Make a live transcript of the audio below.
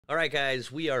All right, guys,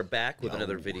 we are back with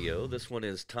another video. This one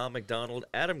is Tom MacDonald,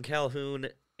 Adam Calhoun,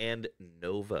 and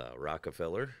Nova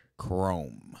Rockafeller.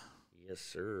 Chrome. Yes,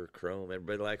 sir. Chrome.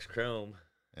 Everybody likes Chrome.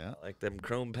 Yeah. I like them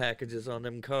Chrome packages on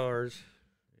them cars.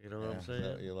 You know what I'm saying? Is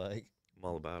that what you like? I'm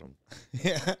all about them.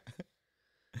 Yeah.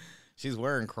 She's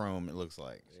wearing Chrome, it looks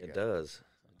like. It does.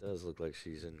 It does look like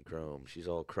she's in Chrome. She's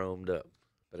all chromed up.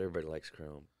 But everybody likes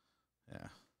Chrome. Yeah.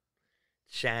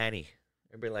 Shiny.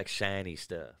 Everybody likes shiny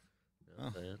stuff. You know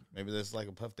what I'm saying? Maybe this is like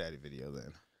a Puff Daddy video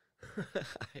then.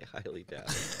 I highly doubt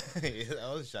it. Yeah,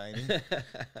 that was shiny. All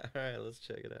right, let's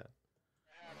check it out.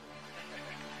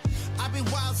 I've been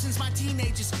wild since my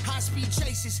teenagers, high-speed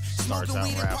chases, Starts smoking out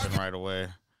weed and rapping parking. right away.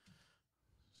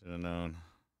 Should have known.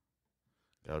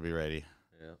 Gotta be ready.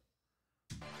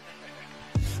 Yeah.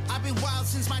 I've been wild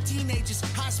since my teenagers,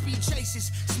 high-speed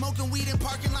chases, smoking weed in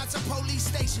parking lots of police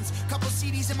stations. Couple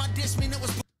CDs in my disc, man, it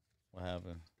was. What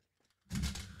happened?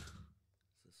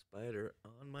 It's a spider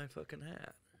on my fucking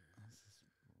hat.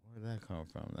 Where did that come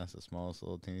from? That's the smallest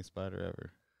little teeny spider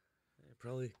ever. It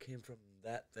probably came from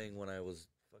that thing when I was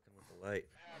fucking with the light.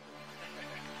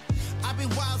 I've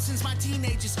been wild since my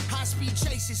teenagers, high-speed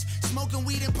chases, smoking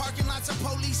weed in parking lots of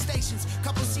police stations.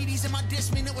 Couple CDs in my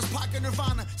disc, man, it was Pocket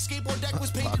Nirvana. Skateboard deck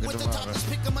was painted with the topless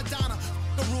pick of Madonna.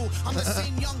 The rule, I'm the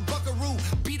same young buckaroo.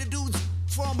 Beat a dudes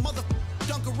for a mother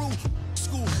dunkaroo.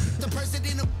 School, the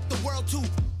president of the world too.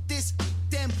 This,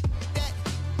 them, that,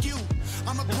 you.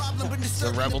 I'm a problem, but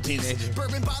disturbing rebel the peace. teenager.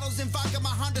 Bourbon bottles and vodka, my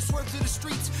Honda swerved through the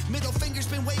streets. Middle finger's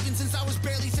been waving since I was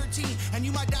barely 13. And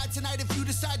you might die tonight if you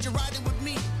decide you're riding with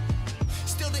me.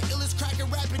 Still the illest cracker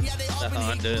rapping, yeah, they all been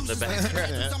Honda hating. in the Losers back. like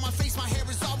tattoos on my face, my hair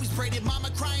is always braided. Mama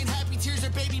crying, happy tears, her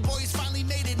baby boys finally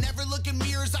made it. Never look in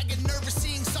mirrors, I get nervous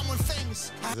seeing someone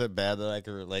famous. Is it bad that I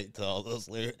can relate to all those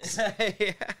lyrics?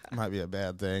 Yeah. Might be a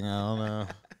bad thing. I don't know.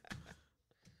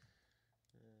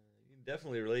 You can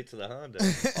definitely relate to the Honda.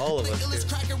 All of The us illest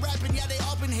do. cracker rapping, yeah, they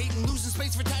all been hating. Losing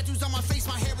space for tattoos on my face,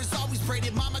 my hair is always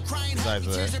braided. Mama crying, happy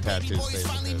Besides tears, her that, baby tattoos boys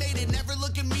fade finally to made death. it. Never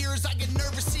look in mirrors, I get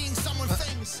nervous seeing someone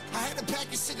famous. I had a pack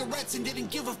of cigarettes and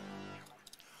didn't give a.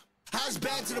 I was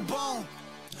bad to the bone.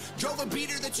 Drove a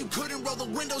beater that you couldn't roll the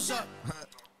windows up.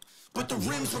 But the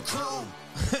rims were chrome.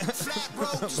 Flat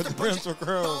road, just But a the bunch rims were of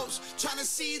chrome. bows. Trying to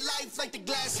see life like the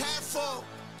glass half full.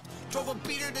 Drove a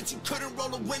beater that you couldn't roll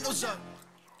the windows up.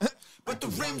 But the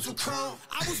rims were chrome.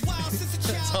 I was wild since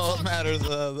a child. That's all that matters.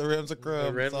 The rims are chrome.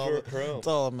 The rims That's all were chrome. That's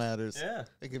all that matters. Yeah.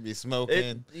 It could be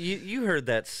smoking. You heard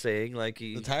that saying, like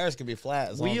The tires can be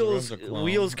flat as long as the wheels. rims are chrome.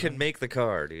 Wheels can make the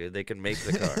car, dude. They can make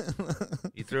the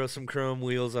car. You throw some chrome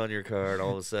wheels on your car, and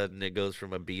all of a sudden it goes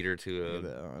from a beater to Look at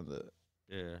a that on the-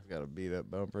 yeah, Got to beat up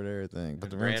bumper and everything. But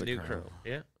the rims brand are new chrome. chrome.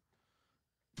 Yeah.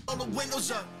 All the windows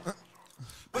up,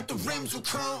 but the rims were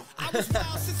chrome. I was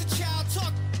wild since a child.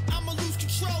 Talk, I'ma lose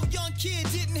control. Young kid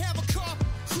didn't have a car.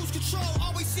 Cruise control,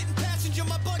 always sitting passenger.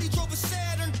 My buddy drove a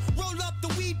Saturn. Roll up the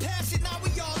weed, pass it. Now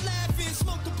we all laughing.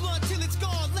 Smoke the blunt till it's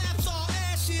gone. Laps all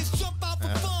ashes. Jump out for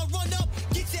fun. Run up,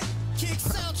 get that kick.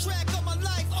 Soundtrack of my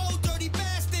life. Oh, dirty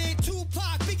bastard.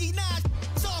 Tupac, Biggie, Nas.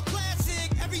 It's all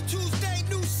classic. Every Tuesday,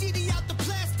 new CD out the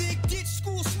plastic. Ditch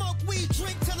school, smoke weed,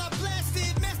 drink till I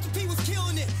blasted. Master P was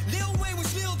killing it. Lil Wayne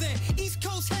was real then. East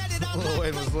Coast had it. I Lil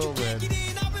Wayne was Lil you can't Wayne. get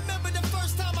in. I remember the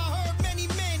first time I heard many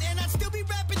men, and I'd still be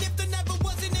rapping if there never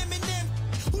was an Eminem.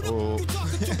 Who the Oh. you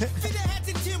talking to? Fit a hats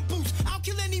and Tim boots. I'll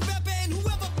kill any rapper and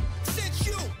whoever said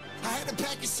you. I had a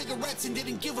pack of cigarettes and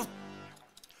didn't give a.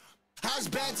 I was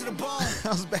bad to the bone. I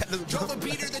was bad to the Drove a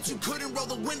beater that you couldn't roll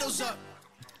the windows up.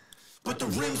 But the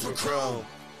rims were chrome.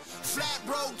 Flat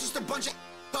road, just a bunch of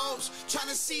hoes. Trying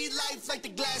to see life like the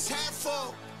glass half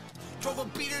full. Drove a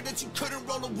beater that you couldn't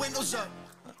roll the windows up.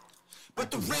 But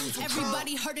the rims were chrome.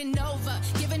 Everybody hurting Nova,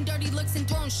 giving dirty looks and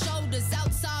throwing shoulders.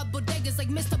 Outside bodegas like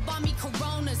Mr. Bommy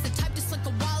Coronas. The type to slick a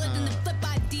wallet and then flip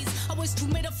IDs. Always two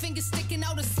middle fingers sticking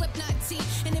out a Slipknot tee.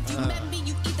 And if you met me,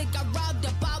 you either got robbed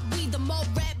or bought weed. The mall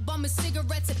rat bumming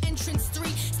cigarettes at entrance 3.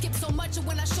 Skip so much and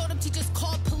when I showed up, he just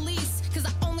called police. Cause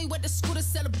I only went to school to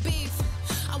sell a beef.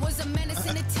 I was a menace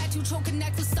in a tattoo, choking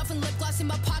necklace, stuffing lip gloss in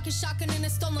my pocket, shotgun in a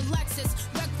stolen Lexus.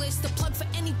 Reckless, the plug for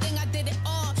anything, I did it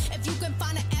all. If you can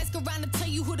find an ask around to tell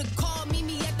you who to call, meet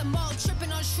me at the mall,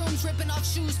 tripping on shrooms, ripping off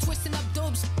shoes, twisting up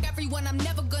dopes. Everyone, I'm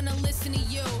never gonna listen to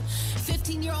you.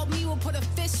 15-year-old me will put a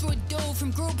fist through a dude,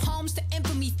 from group homes to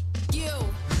infamy. You.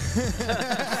 I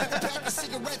had a pack of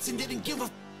cigarettes and didn't give a.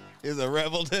 He's a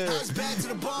rebel dude. I was bad to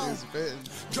the bone.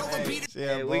 Drove a beater.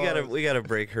 Yeah, Hey, we gotta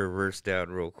break her verse down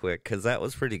real quick because that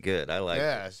was pretty good. I like.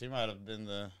 Yeah, she might have been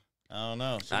the. I don't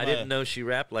know. I didn't know she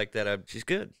rapped like that. She's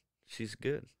good. She's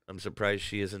good. I'm surprised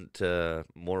she isn't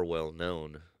more well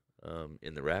known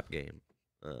in the rap game.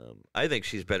 I think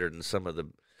she's better than some of the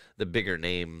the bigger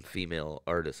name female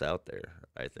artists out there.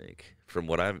 I think from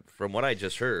what I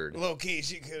just heard. Low key,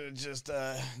 she could have just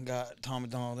got Tom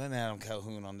MacDonald and Adam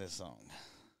Calhoun on this song.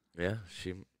 Yeah,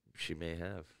 she may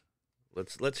have.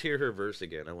 Let's hear her verse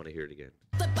again. I want to hear it again.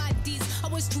 Flip IDs. I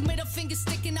was two middle fingers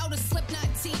sticking out a Slipknot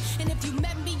tee. And if you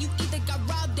met me, you either got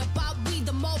robbed or bought weed.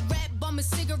 The mall rat bumming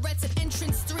cigarettes at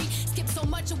entrance 3. Skipped so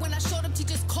much and when I showed up,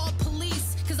 teachers called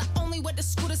police. Cause I only went to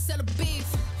school to sell a beef.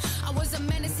 I was a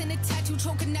menace in a tattoo,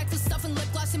 choking necklace, stuffing lip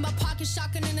gloss in my pocket,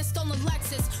 shotgun in a stolen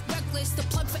Lexus. Reckless, the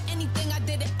plug for anything, I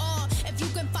did it all. If you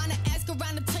can find an ask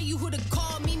around to tell you who to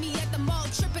call, meet me at the mall,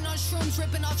 tripping on shrooms,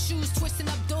 ripping off shoes, twisting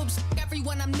up dopes.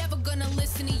 Everyone, I'm never gonna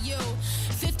listen to you.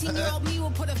 15-year-old me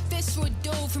will put a fist through a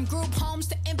dude, from group homes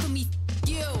to infamy.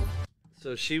 You.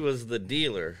 So she was the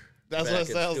dealer. That's back what it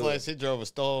in sounds school. like. She drove a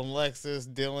stolen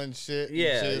Lexus, dealing shit.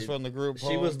 Yeah, She was from the group She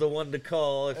home. was the one to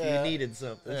call if Yeah. you needed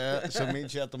something. Yeah, she'll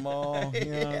meet you at the mall. You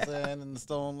know what I'm saying? In the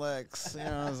stolen Lex. You know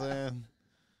what I'm saying?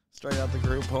 Straight out the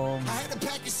group home. I had a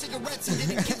pack of cigarettes, I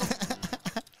didn't give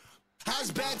a I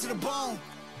was bad to the bone.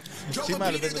 Drove She a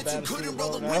might have beater been the that you baddest couldn't dude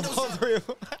roll the out of windows all up, three of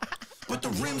them. but the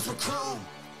rims were chrome.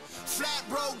 Flat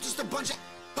road, just a bunch of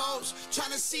hoes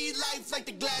trying to see life like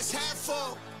the glass half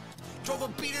full. Drove a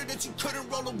beater that you couldn't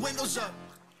roll the windows up,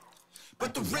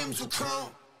 but the rims were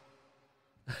chrome.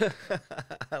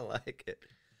 I like it.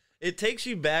 It takes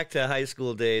you back to high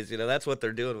school days. You know, that's what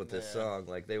they're doing with this song.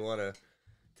 Like, they want to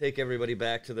take everybody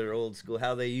back to their old school,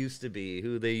 how they used to be,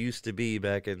 who they used to be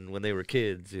back in when they were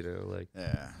kids, you know, like.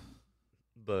 Yeah,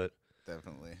 But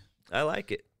definitely. I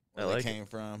like it. Where I they like it. came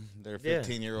from, their Yeah.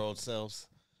 15-year-old selves.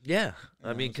 Yeah.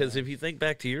 I mean, because if you think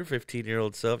back to your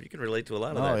 15-year-old self, you can relate to a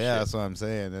lot of Oh, that yeah, shit. that's what I'm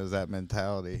saying. It was that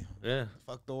mentality. Yeah.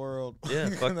 Fuck the world. Yeah,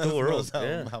 fuck the That's world, How,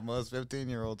 yeah. how most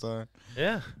 15-year-olds are.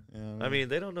 Yeah. You know what I mean,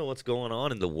 they don't know what's going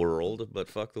on in the world, but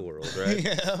fuck the world, right?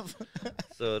 yeah.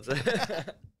 So it's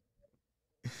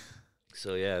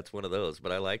so yeah, it's one of those.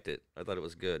 But I liked it. I thought it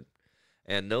was good,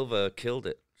 and Nova killed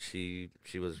it. She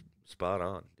was spot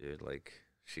on, dude. Like,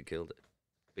 she killed it.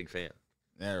 Big fan.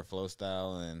 Yeah, her flow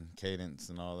style and cadence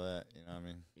and all that. You know what I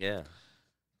mean? Yeah.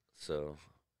 So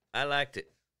I liked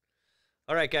it.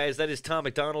 All right, guys, that is Tom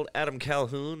MacDonald, Adam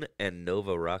Calhoun, and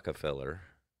Nova Rockafeller.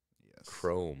 Yes.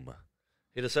 Chrome.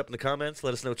 Hit us up in the comments.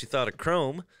 Let us know what you thought of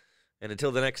Chrome. And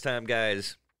until the next time,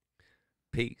 guys,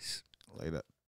 peace. Later.